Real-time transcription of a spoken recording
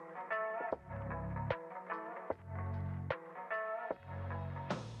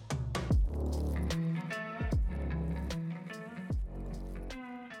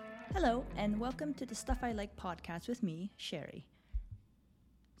Hello, and welcome to the Stuff I Like podcast with me, Sherry.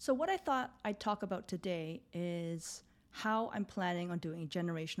 So what I thought I'd talk about today is how I'm planning on doing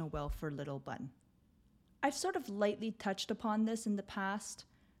generational wealth for Little Bun. I've sort of lightly touched upon this in the past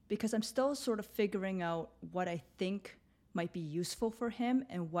because I'm still sort of figuring out what I think might be useful for him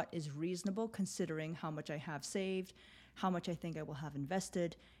and what is reasonable considering how much I have saved, how much I think I will have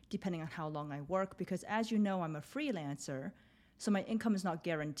invested, depending on how long I work. Because as you know, I'm a freelancer, so my income is not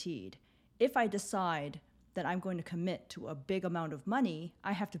guaranteed. If I decide that I'm going to commit to a big amount of money,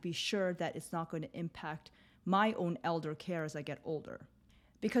 I have to be sure that it's not going to impact my own elder care as I get older.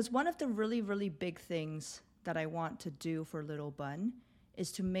 Because one of the really, really big things that I want to do for Little Bun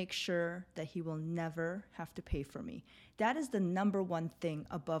is to make sure that he will never have to pay for me. That is the number one thing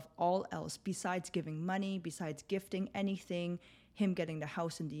above all else, besides giving money, besides gifting anything, him getting the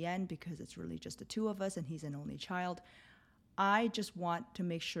house in the end, because it's really just the two of us and he's an only child. I just want to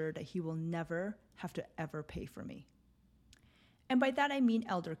make sure that he will never have to ever pay for me. And by that I mean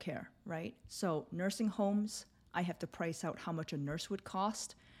elder care, right? So nursing homes, I have to price out how much a nurse would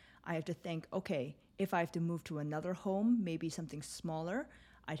cost. I have to think, okay, if I have to move to another home, maybe something smaller,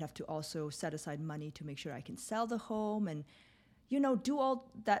 I'd have to also set aside money to make sure I can sell the home and, do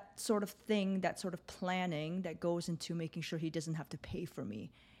all that sort of thing, that sort of planning that goes into making sure he doesn't have to pay for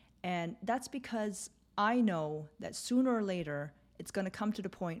me. And that's because I know that sooner or later, it's going to come to the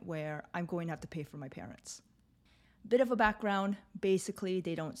point where I'm going to have to pay for my parents. Bit of a background, basically,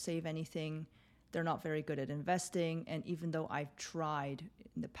 they don't save anything. They're not very good at investing. And even though I've tried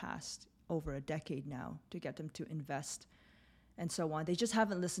in the past over a decade now to get them to invest and so on, they just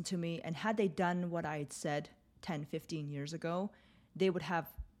haven't listened to me. And had they done what I had said 10, 15 years ago, they would have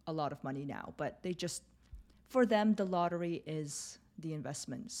a lot of money now. But for them, the lottery is the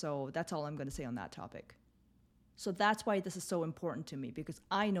investment. So that's all I'm going to say on that topic. So that's why this is so important to me, because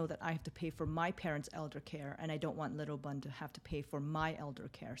I know that I have to pay for my parents' elder care, and I don't want Little Bun to have to pay for my elder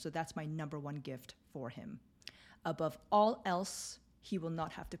care. So that's my number one gift for him. Above all else, he will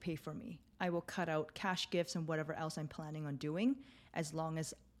not have to pay for me. I will cut out cash gifts and whatever else I'm planning on doing, as long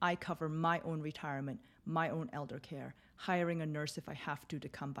as I cover my own retirement, my own elder care, hiring a nurse if I have to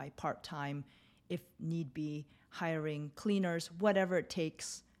come by part-time, if need be, hiring cleaners, whatever it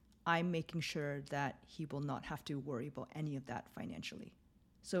takes. I'm making sure that he will not have to worry about any of that financially.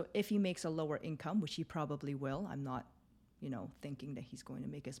 So if he makes a lower income, which he probably will, I'm not, thinking that he's going to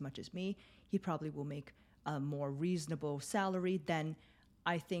make as much as me, he probably will make a more reasonable salary, then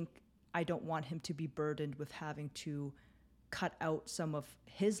I think I don't want him to be burdened with having to cut out some of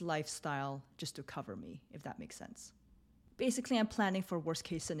his lifestyle just to cover me, if that makes sense. Basically, I'm planning for worst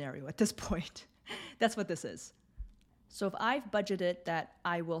case scenario at this point. That's what this is. So if I've budgeted that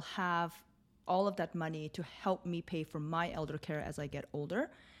I will have all of that money to help me pay for my elder care as I get older,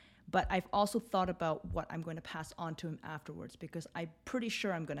 but I've also thought about what I'm going to pass on to him afterwards, because I'm pretty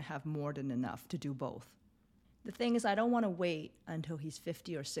sure I'm going to have more than enough to do both. The thing is, I don't want to wait until he's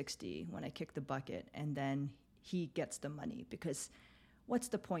 50 or 60 when I kick the bucket and then he gets the money, because what's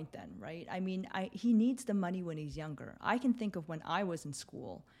the point then, right? I mean, he needs the money when he's younger. I can think of when I was in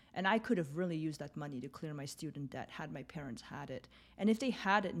school, and I could have really used that money to clear my student debt had my parents had it. And if they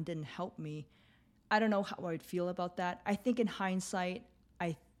had it and didn't help me, I don't know how I would feel about that. I think in hindsight,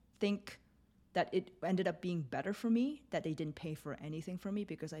 I think that it ended up being better for me that they didn't pay for anything for me,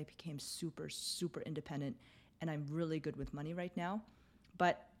 because I became super, super independent, and I'm really good with money right now.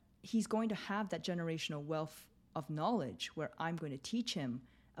 But he's going to have that generational wealth of knowledge where I'm going to teach him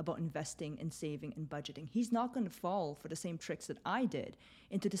about investing and saving and budgeting. He's not going to fall for the same tricks that I did,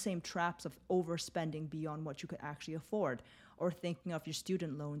 into the same traps of overspending beyond what you could actually afford, or thinking of your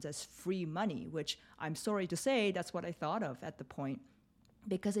student loans as free money, which I'm sorry to say, that's what I thought of at the point,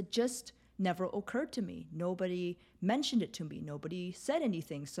 because it just never occurred to me. Nobody mentioned it to me. Nobody said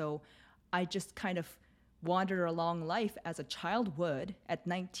anything. So I just kind of wandered along life as a child would at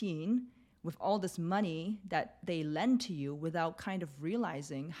 19, with all this money that they lend to you without kind of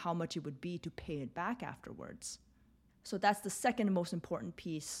realizing how much it would be to pay it back afterwards. So that's the second most important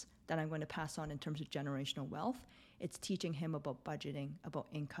piece that I'm going to pass on in terms of generational wealth. It's teaching him about budgeting, about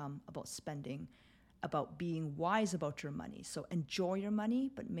income, about spending, about being wise about your money. So enjoy your money,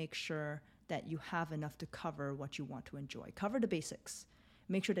 but make sure that you have enough to cover what you want to enjoy. Cover the basics.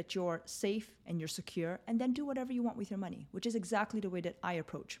 Make sure that you're safe and you're secure, and then do whatever you want with your money, which is exactly the way that I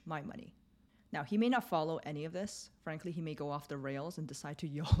approach my money. Now, he may not follow any of this. Frankly, he may go off the rails and decide to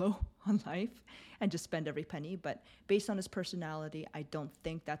YOLO on life and just spend every penny. But based on his personality, I don't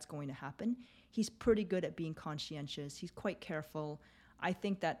think that's going to happen. He's pretty good at being conscientious. He's quite careful. I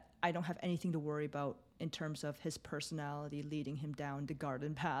think that I don't have anything to worry about in terms of his personality leading him down the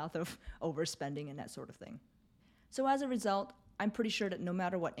garden path of overspending and that sort of thing. So as a result, I'm pretty sure that no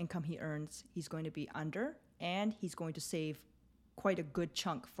matter what income he earns, he's going to be under, and he's going to save quite a good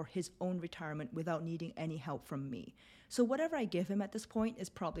chunk for his own retirement without needing any help from me. So whatever I give him at this point is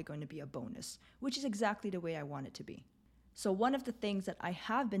probably going to be a bonus, which is exactly the way I want it to be. So one of the things that I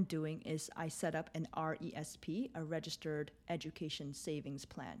have been doing is I set up an RESP, a Registered Education Savings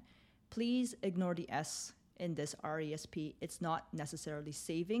Plan. Please ignore the S in this RESP. It's not necessarily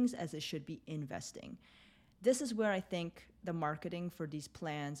savings, as it should be investing. This is where I think the marketing for these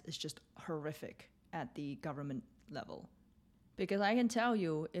plans is just horrific at the government level. Because I can tell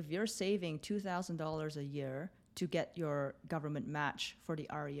you, if you're saving $2,000 a year to get your government match for the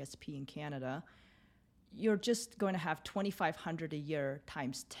RESP in Canada, you're just going to have $2,500 a year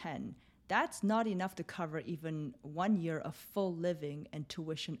times 10. That's not enough to cover even 1 year of full living and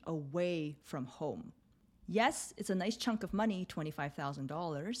tuition away from home. Yes, it's a nice chunk of money,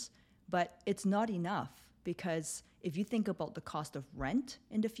 $25,000, but it's not enough, because if you think about the cost of rent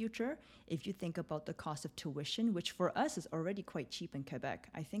in the future, if you think about the cost of tuition, which for us is already quite cheap in Quebec,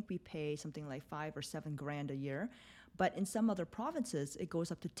 I think we pay something like $5,000 or $7,000 a year. But in some other provinces, it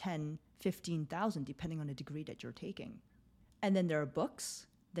goes up to $10,000, $15,000, depending on the degree that you're taking. And then there are books.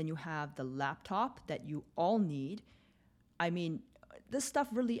 Then you have the laptop that you all need. I mean, this stuff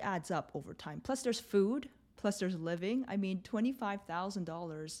really adds up over time. Plus there's food, plus there's living. I mean,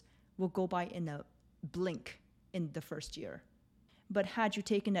 $25,000 will go by in a blink in the first year. But had you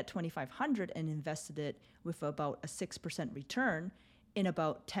taken that $2,500 and invested it with about a 6% return, in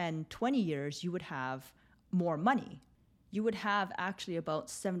about 10, 20 years, you would have more money. You would have actually about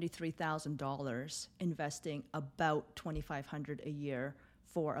 $73,000 investing about $2,500 a year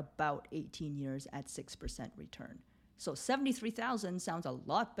for about 18 years at 6% return. So $73,000 sounds a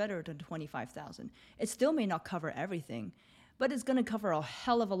lot better than $25,000. It still may not cover everything, but it's going to cover a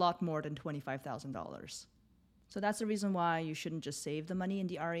hell of a lot more than $25,000. So that's the reason why you shouldn't just save the money in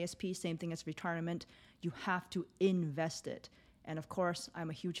the RESP. Same thing as retirement. You have to invest it. And of course, I'm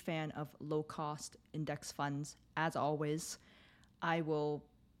a huge fan of low-cost index funds. As always, I will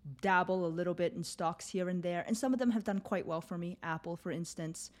dabble a little bit in stocks here and there, and some of them have done quite well for me, Apple, for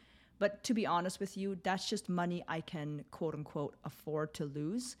instance. But to be honest with you, that's just money I can, quote-unquote, afford to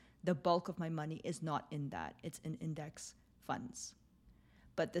lose. The bulk of my money is not in that. It's in index funds.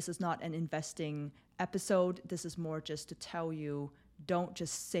 But this is not an investing episode. This is more just to tell you, don't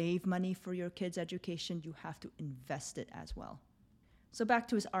just save money for your kids' education. You have to invest it as well. So back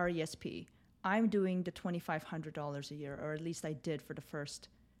to his RESP. I'm doing the $2,500 a year, or at least I did for the first,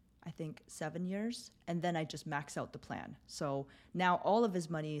 I think, 7 years. And then I just max out the plan. So now all of his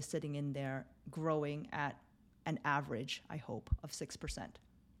money is sitting in there, growing at an average, I hope, of 6%.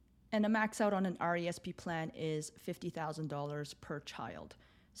 And a max out on an RESP plan is $50,000 per child.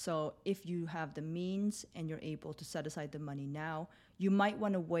 So if you have the means and you're able to set aside the money now, you might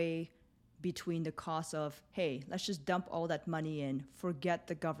want to weigh between the cost of, hey, let's just dump all that money in, forget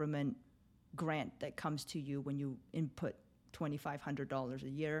the government grant that comes to you when you input $2,500 a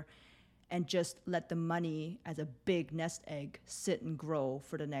year, and just let the money as a big nest egg sit and grow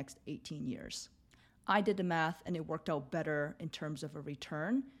for the next 18 years. I did the math and it worked out better in terms of a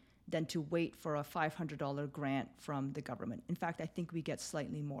return than to wait for a $500 grant from the government. In fact, I think we get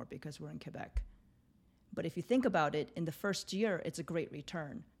slightly more because we're in Quebec. But if you think about it, in the first year, it's a great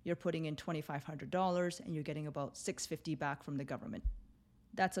return. You're putting in $2,500 and you're getting about $650 back from the government.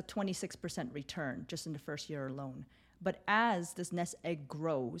 That's a 26% return just in the first year alone. But as this nest egg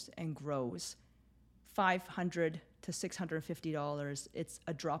grows and grows, $500 to $650, it's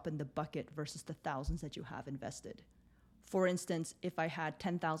a drop in the bucket versus the thousands that you have invested. For instance, if I had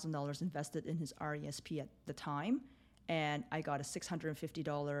 $10,000 invested in his RESP at the time, and I got a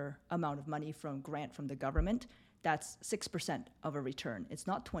 $650 amount of money from grant from the government, that's 6% of a return. It's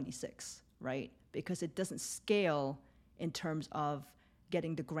not 26, right? Because it doesn't scale in terms of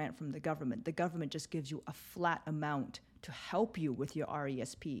getting the grant from the government. The government just gives you a flat amount to help you with your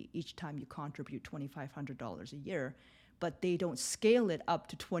RESP each time you contribute $2,500 a year, but they don't scale it up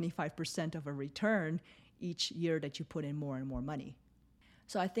to 25% of a return each year that you put in more and more money.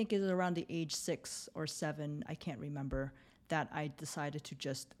 So I think it was around the age 6 or 7, I can't remember, that I decided to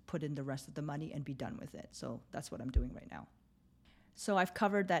just put in the rest of the money and be done with it. So that's what I'm doing right now. So I've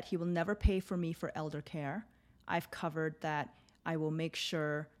covered that he will never pay for me for elder care. I've covered that I will make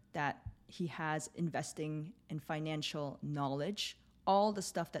sure that he has investing and financial knowledge, all the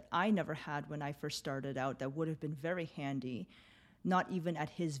stuff that I never had when I first started out that would have been very handy. not even at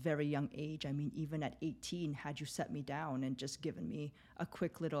his very young age. I mean, even at 18, had you set me down and just given me a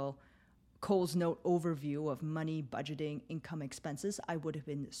quick little Cole's Note overview of money, budgeting, income, expenses, I would have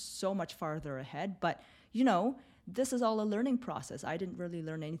been so much farther ahead. But, this is all a learning process. I didn't really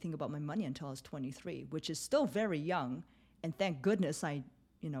learn anything about my money until I was 23, which is still very young. And thank goodness I,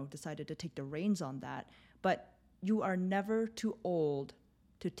 decided to take the reins on that. But you are never too old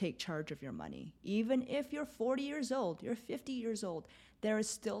to take charge of your money. Even if you're 40 years old, you're 50 years old, there is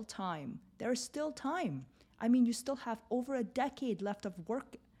still time. There is still time. I mean, you still have over a decade left of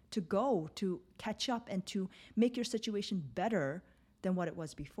work to go to catch up and to make your situation better than what it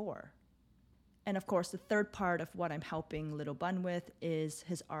was before. And of course, the third part of what I'm helping Little Bun with is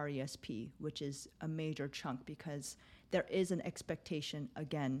his RESP, which is a major chunk because there is an expectation,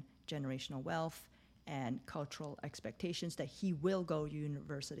 again, generational wealth and cultural expectations that he will go to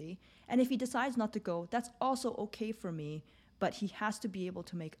university. And if he decides not to go, that's also okay for me, but he has to be able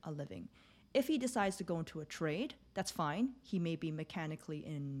to make a living. If he decides to go into a trade, that's fine. He may be mechanically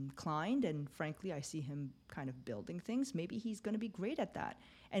inclined, and frankly, I see him kind of building things. Maybe he's going to be great at that,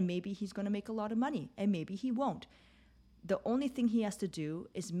 and maybe he's going to make a lot of money, and maybe he won't. The only thing he has to do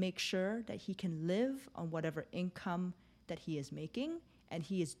is make sure that he can live on whatever income that he is making, and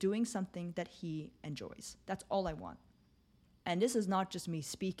he is doing something that he enjoys. That's all I want. And this is not just me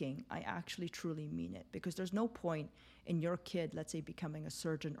speaking. I actually truly mean it, because there's no point in your kid, let's say, becoming a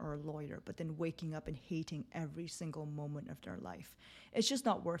surgeon or a lawyer, but then waking up and hating every single moment of their life. It's just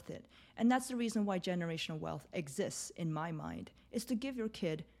not worth it. And that's the reason why generational wealth exists, in my mind, is to give your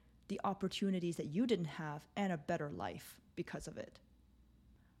kid the opportunities that you didn't have and a better life because of it.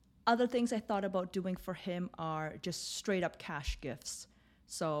 Other things I thought about doing for him are just straight up cash gifts.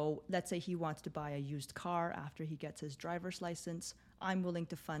 So let's say he wants to buy a used car after he gets his driver's license. I'm willing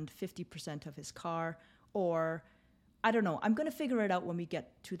to fund 50% of his car, or I don't know. I'm going to figure it out when we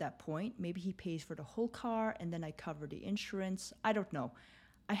get to that point. Maybe he pays for the whole car and then I cover the insurance. I don't know.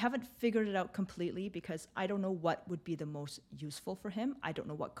 I haven't figured it out completely because I don't know what would be the most useful for him. I don't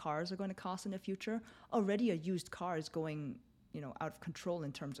know what cars are going to cost in the future. Already a used car is going out of control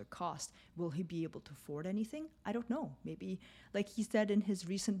in terms of cost. Will he be able to afford anything? I don't know. Maybe, like he said in his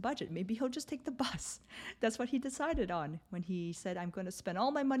recent budget, maybe he'll just take the bus. That's what he decided on when he said, I'm going to spend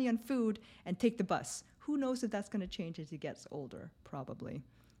all my money on food and take the bus. Who knows if that's going to change as he gets older? Probably.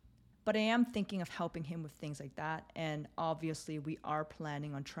 But I am thinking of helping him with things like that. And obviously, we are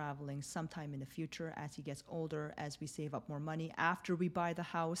planning on traveling sometime in the future as he gets older, as we save up more money after we buy the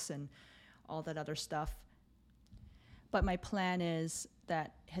house and all that other stuff. But my plan is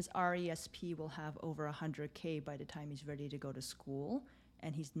that his RESP will have over 100K by the time he's ready to go to school.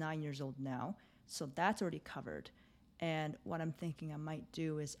 And he's 9 years old now. So that's already covered. And what I'm thinking I might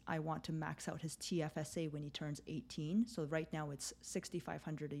do is I want to max out his TFSA when he turns 18. So right now it's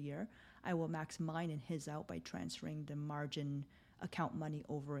 $6,500 a year. I will max mine and his out by transferring the margin account money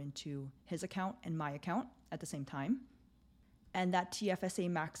over into his account and my account at the same time. And that TFSA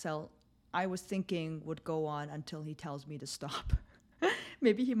max out, I was thinking would go on until he tells me to stop.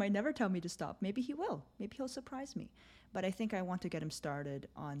 Maybe he might never tell me to stop. Maybe he will. Maybe he'll surprise me. But I think I want to get him started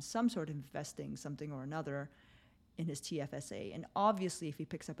on some sort of investing, something or another, in his TFSA. And obviously, if he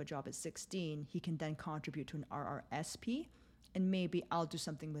picks up a job at 16, he can then contribute to an RRSP. And maybe I'll do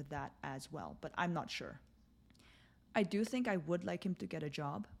something with that as well. But I'm not sure. I do think I would like him to get a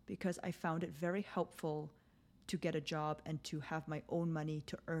job because I found it very helpful to get a job and to have my own money,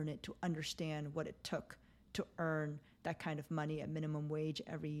 to earn it, to understand what it took to earn that kind of money at minimum wage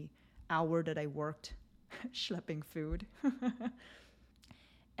every hour that I worked schlepping food.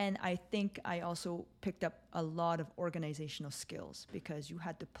 And I think I also picked up a lot of organizational skills because you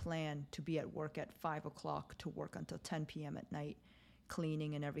had to plan to be at work at 5 o'clock to work until 10 p.m. at night,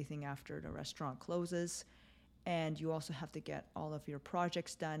 cleaning and everything after the restaurant closes. And you also have to get all of your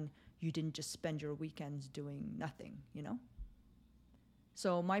projects done. You didn't just spend your weekends doing nothing,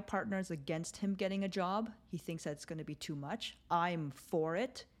 So my partner's against him getting a job. He thinks that it's going to be too much. I'm for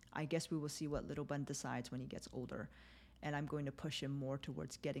it. I guess we will see what Little Bun decides when he gets older. And I'm going to push him more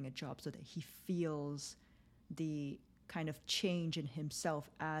towards getting a job so that he feels the kind of change in himself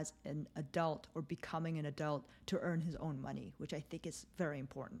as an adult or becoming an adult to earn his own money, which I think is very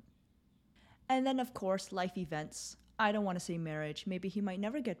important. And then, of course, life events. I don't want to say marriage. Maybe he might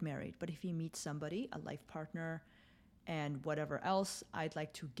never get married, but if he meets somebody, a life partner, and whatever else, I'd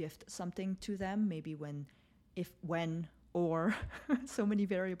like to gift something to them. Maybe when or so many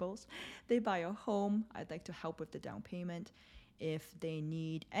variables, they buy a home, I'd like to help with the down payment. If they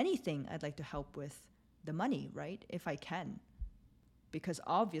need anything, I'd like to help with the money, right? If I can. Because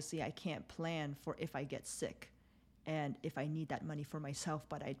obviously I can't plan for if I get sick. And if I need that money for myself,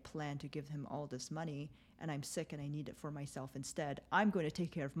 but I'd planned to give him all this money and I'm sick and I need it for myself instead, I'm going to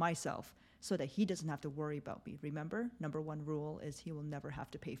take care of myself so that he doesn't have to worry about me. Remember, number one rule is he will never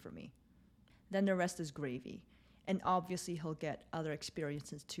have to pay for me. Then the rest is gravy. And obviously he'll get other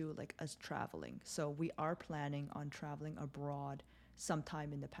experiences too, like us traveling. So we are planning on traveling abroad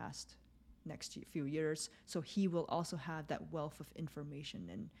sometime in the past next few years. So he will also have that wealth of information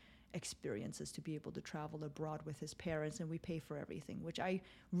and experiences to be able to travel abroad with his parents, and we pay for everything, which I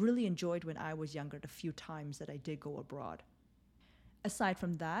really enjoyed when I was younger, the few times that I did go abroad. Aside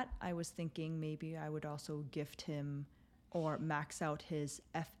from that, I was thinking maybe I would also gift him or max out his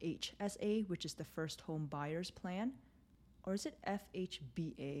FHSA, which is the first home buyer's plan. Or is it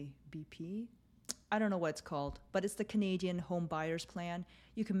FHBA BP? I don't know what it's called, but it's the Canadian home buyer's plan.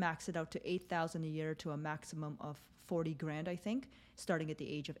 You can max it out to $8,000 a year to a maximum of 40 grand, I think, starting at the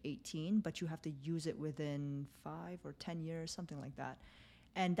age of 18, but you have to use it within 5 or 10 years, something like that.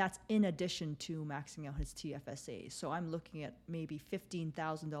 And that's in addition to maxing out his TFSA. So I'm looking at maybe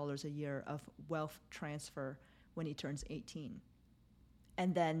 $15,000 a year of wealth transfer when he turns 18.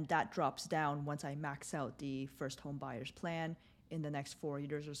 And then that drops down once I max out the first home buyer's plan in the next 4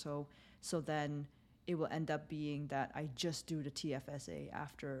 years or so. So then it will end up being that I just do the TFSA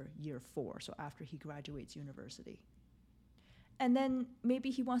after year 4, so after he graduates university. And then maybe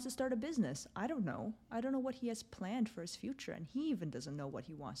he wants to start a business. I don't know. I don't know what he has planned for his future, and he even doesn't know what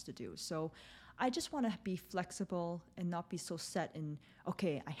he wants to do. So I just want to be flexible and not be so set in,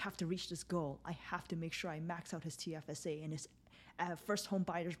 okay, I have to reach this goal. I have to make sure I max out his TFSA and his first home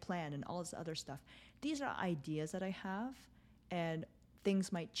buyer's plan and all this other stuff. These are ideas that I have, and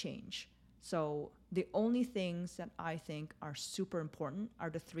things might change. So the only things that I think are super important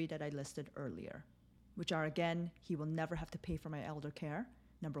are the 3 that I listed earlier, which are, again, he will never have to pay for my elder care,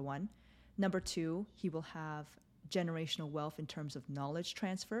 number 1. Number 2, he will have generational wealth in terms of knowledge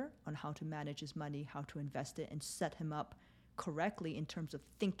transfer on how to manage his money, how to invest it, and set him up correctly in terms of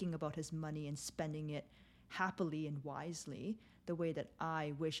thinking about his money and spending it happily and wisely, the way that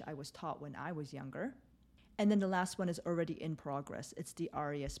I wish I was taught when I was younger. And then the last one is already in progress. It's the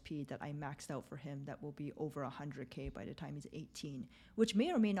RESP that I maxed out for him that will be over 100K by the time he's 18, which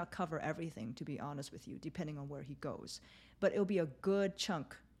may or may not cover everything, to be honest with you, depending on where he goes. But it'll be a good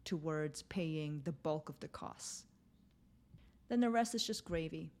chunk towards paying the bulk of the costs. Then the rest is just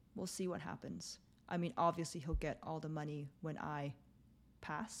gravy. We'll see what happens. I mean, obviously he'll get all the money when I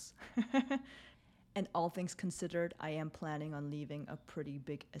pass. And all things considered, I am planning on leaving a pretty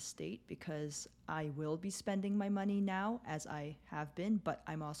big estate because I will be spending my money now as I have been, but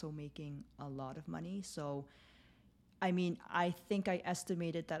I'm also making a lot of money. So, I mean, I think I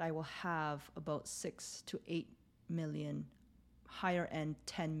estimated that I will have about 6 to 8 million, higher end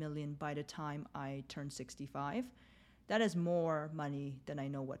 10 million by the time I turn 65. That is more money than I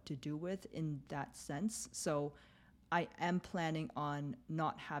know what to do with in that sense. So I am planning on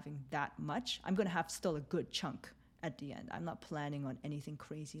not having that much. I'm going to have still a good chunk at the end. I'm not planning on anything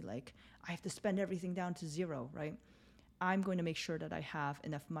crazy like I have to spend everything down to 0, right? I'm going to make sure that I have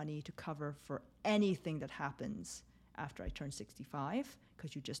enough money to cover for anything that happens after I turn 65,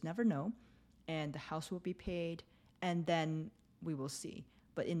 because you just never know. And the house will be paid, and then we will see.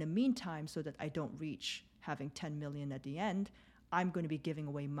 But in the meantime, so that I don't reach having 10 million at the end, I'm going to be giving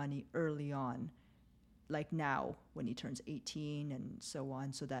away money early on, like now when he turns 18 and so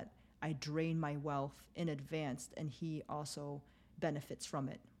on, so that I drain my wealth in advance and he also benefits from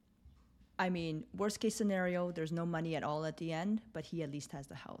it. I mean, worst case scenario, there's no money at all at the end, but he at least has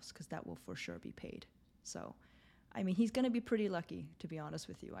the house because that will for sure be paid. So, I mean, he's going to be pretty lucky, to be honest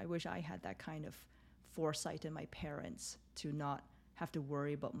with you. I wish I had that kind of foresight in my parents to not have to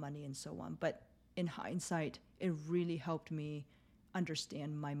worry about money and so on. But in hindsight, it really helped me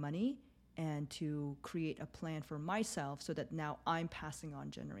understand my money and to create a plan for myself so that now I'm passing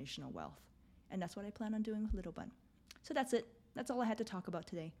on generational wealth. And that's what I plan on doing with Little Bun. So that's it. That's all I had to talk about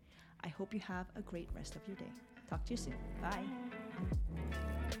today. I hope you have a great rest of your day. Talk to you soon. Bye.